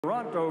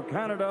Toronto,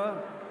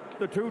 Canada,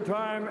 the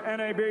two-time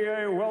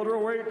NABA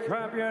welterweight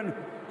champion.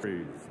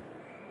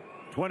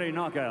 20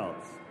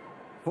 knockouts,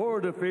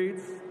 4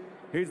 defeats.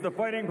 He's the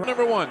fighting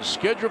number one,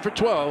 scheduled for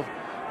 12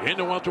 in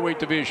the welterweight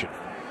division.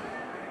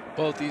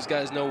 Both these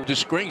guys know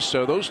disgrace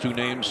those two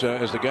names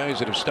as the guys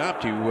that have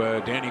stopped you.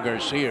 Danny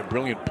Garcia,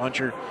 brilliant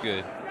puncher.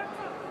 Good.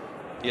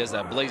 He has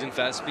that blazing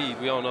fast speed.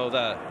 We all know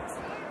that.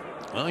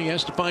 Well, he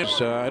has to find.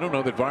 I don't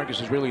know that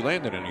Vargas has really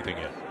landed anything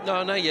yet.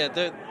 No, not yet.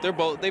 They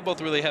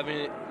both really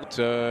haven't.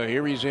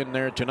 Here he's in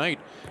there tonight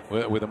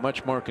with a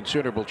much more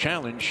considerable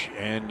challenge,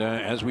 and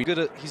as we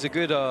he's a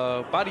good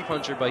body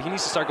puncher, but he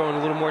needs to start going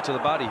a little more to the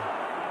body.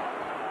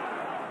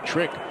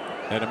 Trick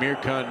that Amir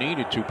Khan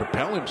needed to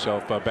propel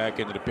himself back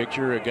into the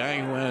picture. A guy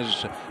who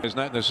has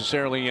not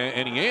necessarily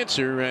any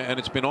answer, and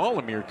it's been all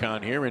Amir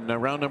Khan here in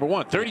round number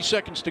one. 30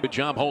 seconds to good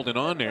job holding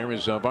on there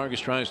as Vargas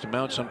tries to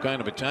mount some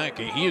kind of attack.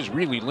 He is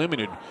really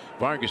limited.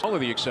 Vargas, all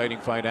of the exciting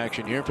fight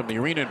action here from the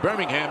arena in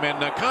Birmingham, and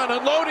Khan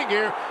unloading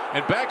here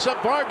and backs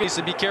up Vargas. He needs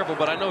to be careful,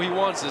 but I know he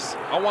wants this.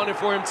 I want it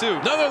for him too.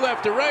 Another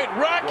left to right,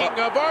 rocking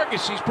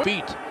Vargas. He's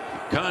beat.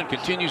 Khan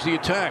continues the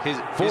attack.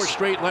 Four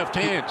straight left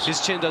hands. His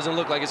chin doesn't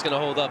look like it's going to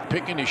hold up.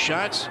 Picking his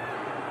shots.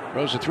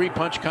 Throws a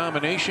three-punch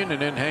combination and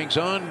then hangs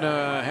on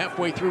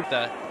halfway through.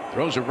 That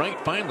throws a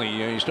right finally.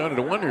 You started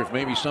to wonder if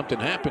maybe something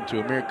happened to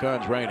Amir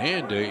Khan's right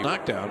hand.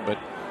 Knockdown, but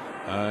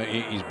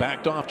he's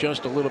backed off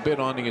just a little bit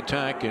on the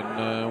attack,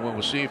 and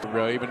we'll see if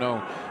even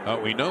though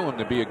we know him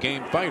to be a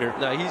game fighter.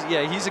 No,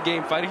 he's a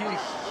game fighter.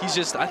 He's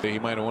just. He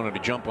might have wanted to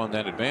jump on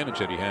that advantage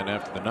that he had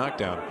after the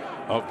knockdown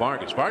of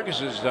Vargas. Vargas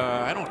is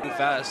I don't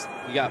fast.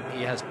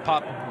 He has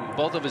pop in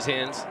both of his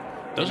hands.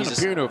 Doesn't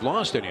appear to have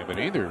lost any of it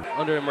either.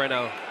 Under him right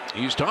now.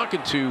 He's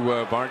talking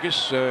to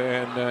Vargas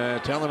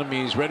and telling him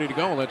he's ready to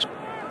go.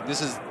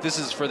 This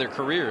is for their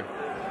career.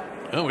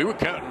 Oh, we were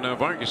counting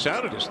Vargas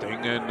out of this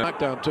thing, and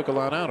knockdown took a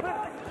lot out of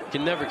it.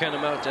 Can never count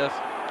him out, Jeff.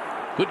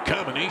 Good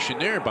combination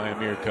there by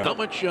Amir Khan. How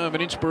much of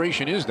an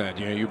inspiration is that?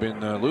 Yeah, you've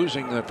been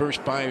losing the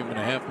first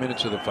 5.5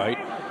 minutes of the fight.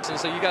 So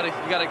you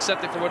gotta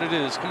accept it for what it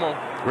is. Come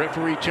on.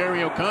 Referee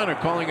Terry O'Connor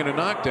calling it a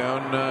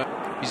knockdown.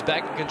 He's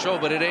back in control,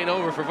 but it ain't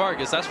over for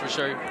Vargas, that's for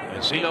sure.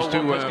 It seems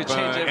to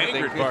have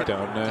angered Vargas,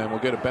 and we'll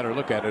get a better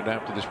look at it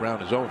after this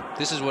round is over.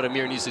 This is what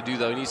Amir needs to do,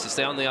 though. He needs to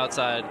stay on the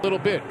outside. A little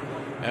bit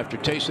after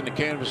tasting the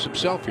canvas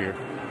himself here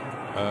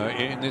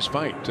in this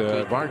fight.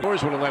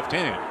 Vargas with a left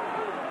hand.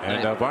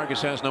 And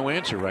Vargas has no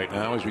answer right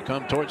now as we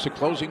come towards the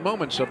closing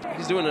moments of.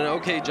 He's doing an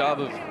okay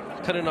job of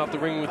cutting off the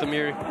ring with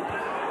Amir.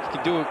 He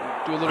could do a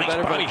little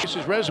better. But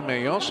his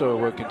resume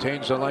also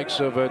contains the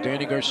likes of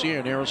Danny Garcia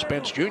and Errol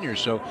Spence Jr.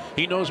 So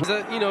he knows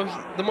that,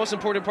 the most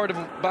important part of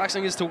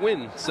boxing is to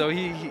win. So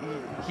he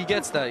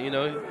gets that,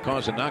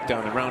 Caused a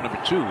knockdown in round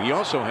number 2. He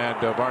also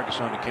had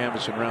Vargas on the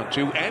canvas in round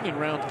 2 and in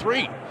round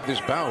 3. This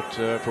bout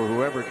for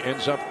whoever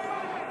ends up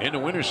in the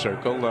winner's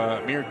circle.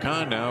 Amir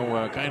Khan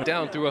now kind of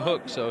down through a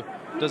hook, so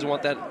doesn't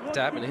want that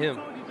to happen to him.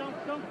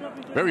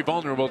 Very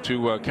vulnerable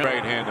to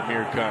right hand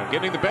Amir Khan.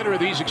 Getting the better of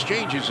these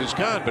exchanges is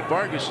Khan, but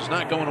Vargas is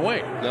not going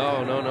away.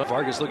 No.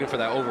 Vargas looking for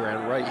that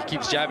overhand right. He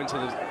keeps jabbing to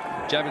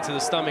the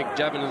stomach.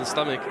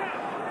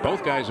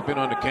 Both guys have been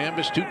on the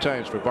canvas 2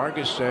 times for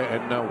Vargas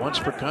and once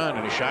for Khan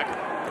in a shocker.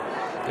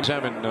 He's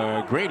having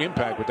great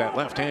impact with that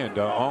left hand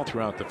all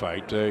throughout the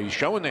fight. He's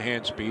showing the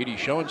hand speed. He's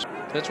showing.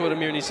 That's what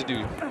Amir needs to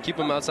do. Keep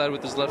him outside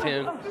with his left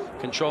hand.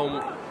 Control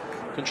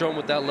him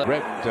with that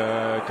left.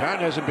 Khan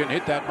hasn't been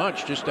hit that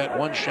much. Just that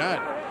one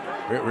shot.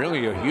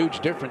 Really a huge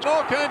difference.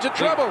 All kinds of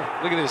trouble.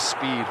 Look at his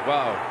speed.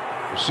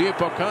 Wow. We'll see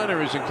if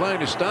O'Connor is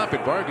inclined to stop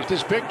it. Vargas,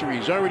 this victory,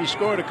 he's already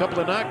scored a couple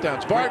of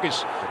knockdowns.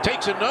 Vargas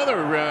takes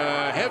another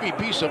heavy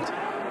piece of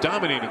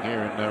dominating here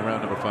in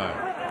round number 5.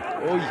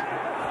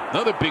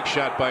 Another big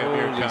shot by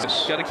Amir Khan.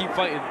 Got to keep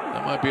fighting.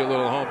 That might be a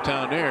little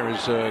hometown there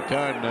as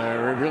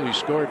Khan really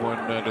scored one.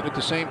 At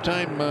the same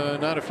time,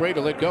 not afraid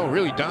to let go.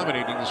 Really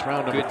dominating this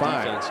round number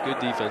 5. Good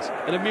defense.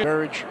 And Amir.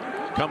 Courage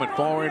coming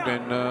forward,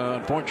 and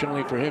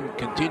unfortunately for him,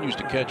 continues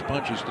to catch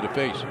punches to the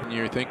face. And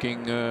you're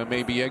thinking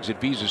maybe exit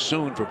visa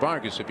soon for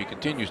Vargas if he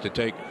continues to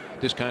take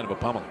this kind of a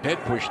pummel. Head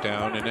pushed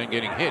down and then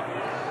getting hit.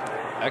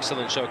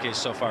 Excellent showcase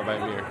so far by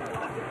Amir.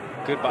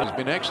 Good body. Has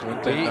been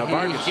excellent.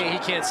 He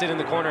can't sit in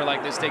the corner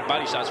like this, take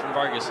body shots from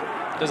Vargas.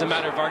 Doesn't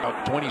matter. Vargas.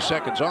 About 20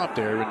 seconds off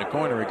there in the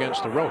corner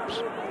against the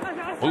ropes.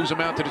 Moves him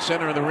out to the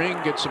center of the ring.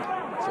 Gets him.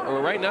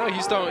 Right now,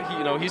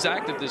 he's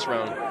active this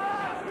round.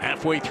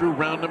 Halfway through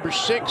round number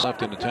 6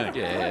 left in the tank.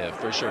 Yeah,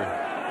 for sure.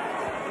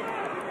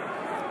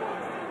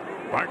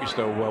 Vargas,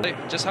 though,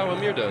 just how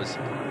Amir does.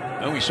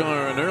 We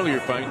saw an earlier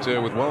fight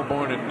with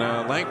Wellborn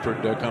and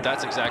Langford.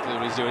 That's exactly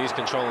what he's doing. He's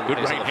controlling the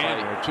pace of the fight. Good right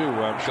hand there, too.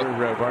 I'm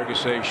sure Vargas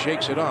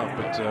shakes it off.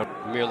 But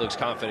Amir looks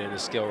confident in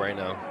his skill right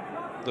now.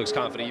 Looks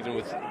confident even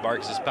with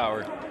Vargas's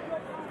power.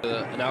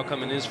 An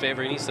outcome in his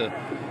favor. He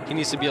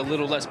needs to be a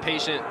little less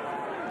patient.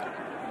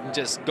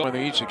 Just go.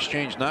 They each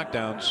exchanged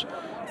knockdowns.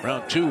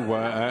 Round 2,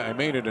 I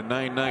made it a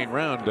 9-9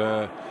 round.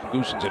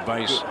 Goosen's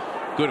advice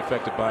Good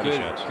effective body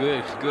shots.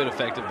 Good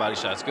effective body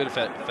shots. Good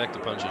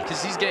effective punches.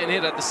 Because he's getting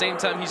hit at the same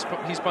time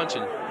he's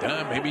punching.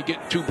 Maybe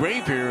getting too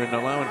brave here and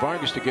allowing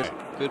Vargas to get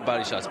good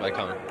body shots by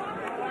Comen.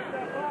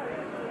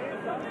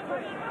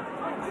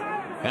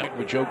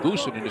 With Joe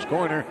Goosen in his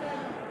corner.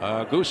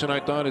 Goosen, I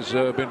thought, has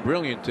been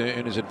brilliant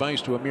in his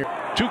advice to Amir.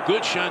 2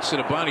 good shots to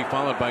the body,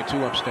 followed by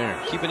 2 upstairs.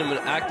 Keeping him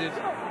active,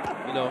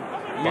 you know.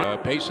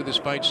 Pace of this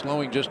fight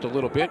slowing just a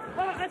little bit.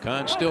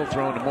 Khan still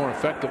throwing the more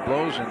effective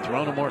blows and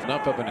throwing the more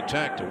enough of an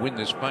attack to win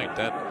this fight.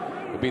 That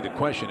would be the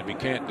question if he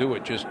can't do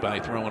it just by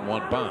throwing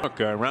 1 bomb.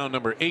 Round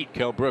number 8,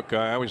 Kell Brook.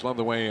 I always love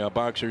the way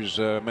boxers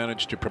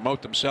manage to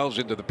promote themselves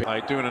into the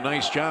pit. Doing a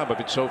nice job of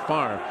it so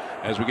far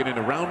as we get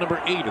into round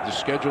number 8 of the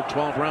scheduled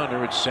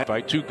 12-rounder. It's set by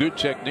 2 good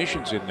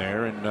technicians in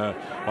there, and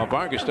while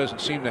Vargas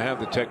doesn't seem to have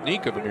the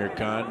technique of Amir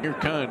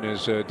Khan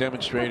has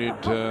demonstrated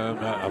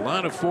a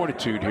lot of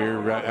fortitude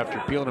here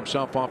after peeling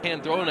himself off.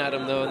 Hand thrown at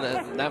him though,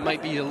 and that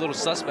might be a little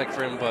suspect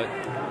for him, but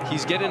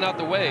he's getting out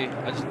the way.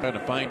 Trying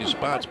to find his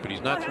spots, but he's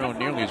not throwing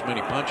nearly as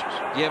many punches.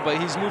 Yeah, but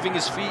he's moving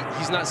his feet.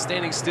 He's not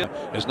standing still.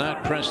 Has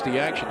not pressed the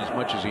action as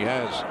much as he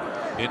has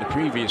in the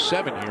previous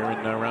 7 here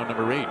in round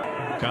number 8.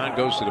 Khan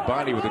goes to the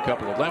body with a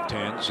couple of left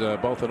hands.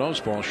 Both of those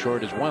fall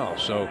short as well.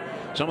 So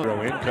some of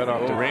throw in, cut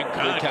off the ring.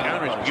 Khan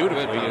counters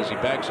beautifully as he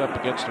backs up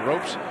against the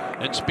ropes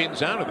and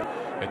spins out of it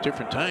at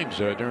different times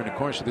during the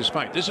course of this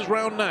fight. This is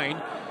round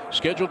 9,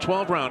 scheduled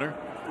 12-rounder.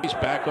 He's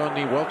back on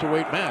the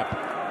welterweight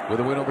map with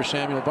a win over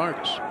Samuel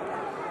Vargas.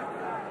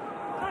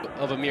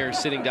 Of Amir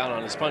sitting down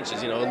on his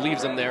punches, you know, it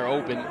leaves him there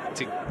open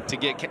to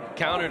get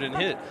countered and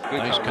hit. Good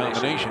nice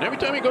combination. Every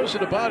time he goes to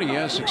the body, he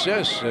has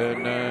success,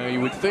 and you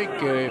would think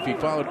if he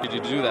followed. Did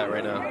you do that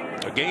right now?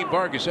 Again,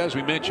 Vargas, as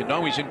we mentioned,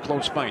 always in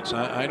close fights.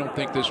 I don't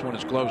think this one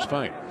is a close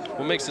fight.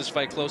 What makes this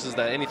fight close is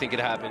that anything could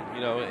happen.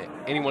 You know,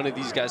 any one of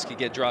these guys could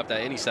get dropped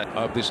at any second.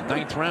 Of this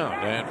 9th round,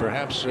 and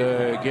perhaps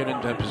get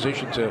into a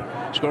position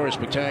to score a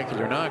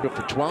spectacular knock. But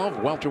for 12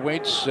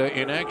 welterweights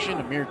in action,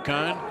 Amir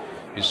Khan.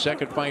 His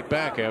second fight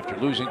back after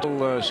losing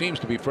seems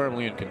to be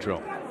firmly in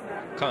control.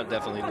 Khan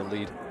definitely in the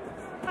lead.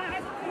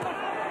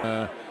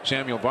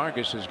 Samuel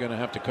Vargas is going to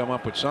have to come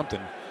up with something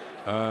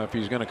if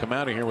he's going to come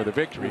out of here with a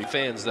victory.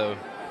 Fans, though,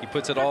 he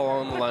puts it all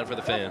on the line for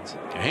the fans.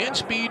 Hand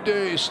speed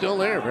is still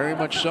there, very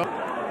much so.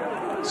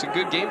 It's a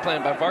good game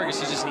plan by Vargas.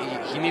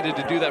 He needed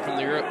to do that from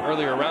the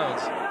earlier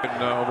rounds.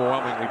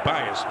 Overwhelmingly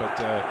biased, but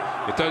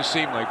it does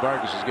seem like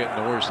Vargas is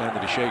getting the worst end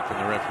of the shake from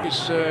the referee.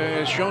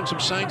 He's shown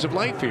some signs of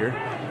life here,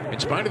 in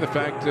spite of the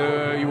fact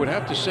you would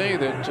have to say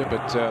that.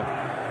 But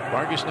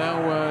Vargas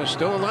now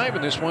still alive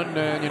in this one,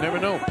 and you never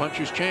know.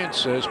 Puncher's chance.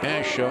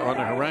 Smash on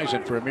the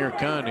horizon for Amir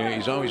Khan.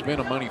 He's always been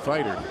a money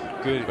fighter.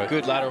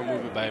 Good lateral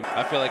movement by him.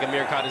 I feel like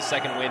Amir Khan is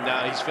second win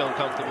now. He's feeling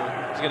comfortable.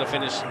 He's going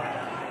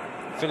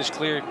to finish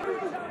clear.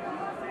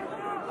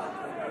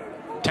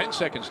 10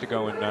 seconds to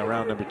go in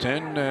round number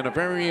 10, and a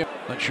very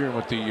not sure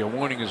what the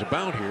warning is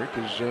about here,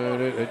 because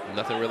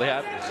nothing really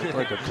happened. It's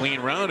like a clean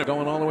round,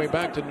 going all the way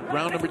back to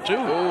round number 2.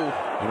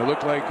 And it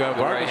looked like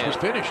Vargas was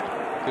finished.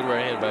 Good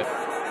right hand, but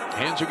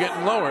hands are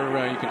getting lower.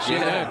 You can see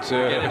that.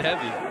 Getting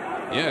heavy.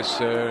 Yes,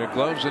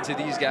 gloves to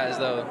these guys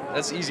though.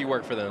 That's easy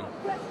work for them.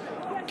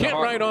 Can't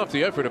write off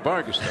the effort of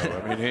Vargas though.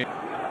 I mean, he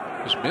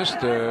just missed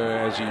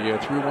as he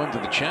threw one to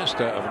the chest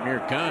of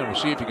Amir Khan. We'll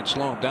see if he can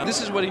slow him down.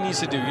 This is what he needs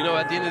to do. You know,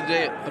 at the end of the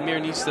day, Amir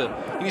needs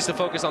to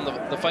focus on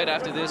the fight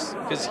after this,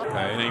 because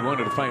and he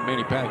wanted to fight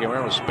Manny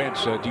Pacquiao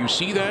Spence. Do you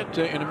see that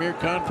in Amir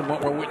Khan from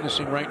what we're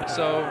witnessing right now?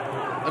 So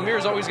Amir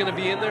is always going to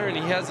be in there, and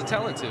he has the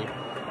talent to.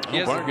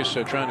 Vargas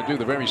trying to do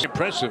the very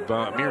impressive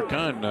Amir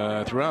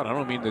Khan throughout. I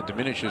don't mean to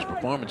diminish his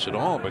performance at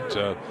all, but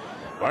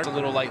Vargas a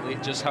little lightly,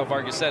 just how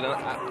Vargas said, and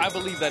I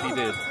believe that he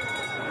did.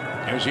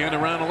 Here's the end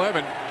of round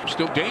 11.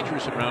 Still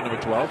dangerous in round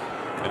number 12.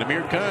 And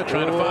Amir Khan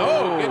trying to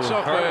fight. Gets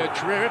off a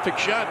terrific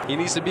shot. He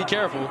needs to be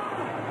careful.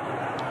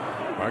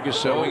 Vargas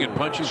selling and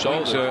punches.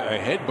 A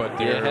headbutt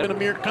there. And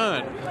Amir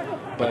Khan.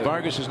 But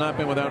Vargas has not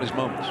been without his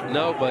moments.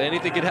 No, but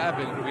anything could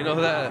happen. We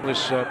know that.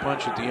 This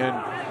punch at the end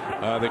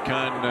that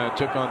Khan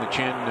took on the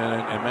chin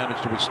and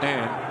managed to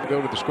withstand.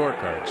 Go to the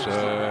scorecards.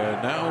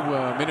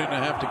 Now a minute and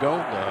a half to go.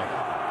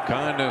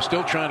 Khan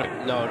still trying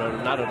to. No,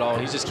 not at all.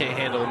 He just can't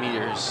handle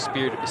Amir's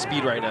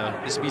speed right now.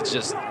 His speed's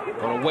just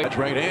on a way.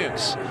 Right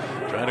hands.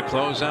 Trying to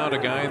close out a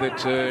guy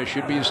that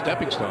should be a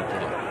stepping stone for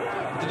him.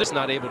 They're just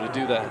not able to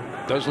do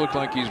that. Does look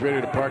like he's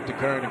ready to park the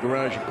car in the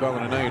garage and call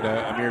it a night.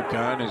 Amir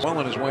Khan is well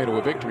on his way to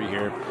a victory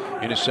here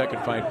in his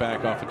second fight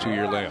back off a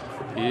 2-year layoff.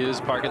 He is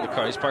parking the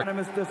car. He's parking.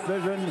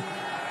 Decision,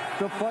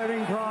 the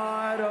fighting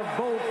pride of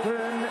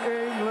Bolton,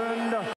 England.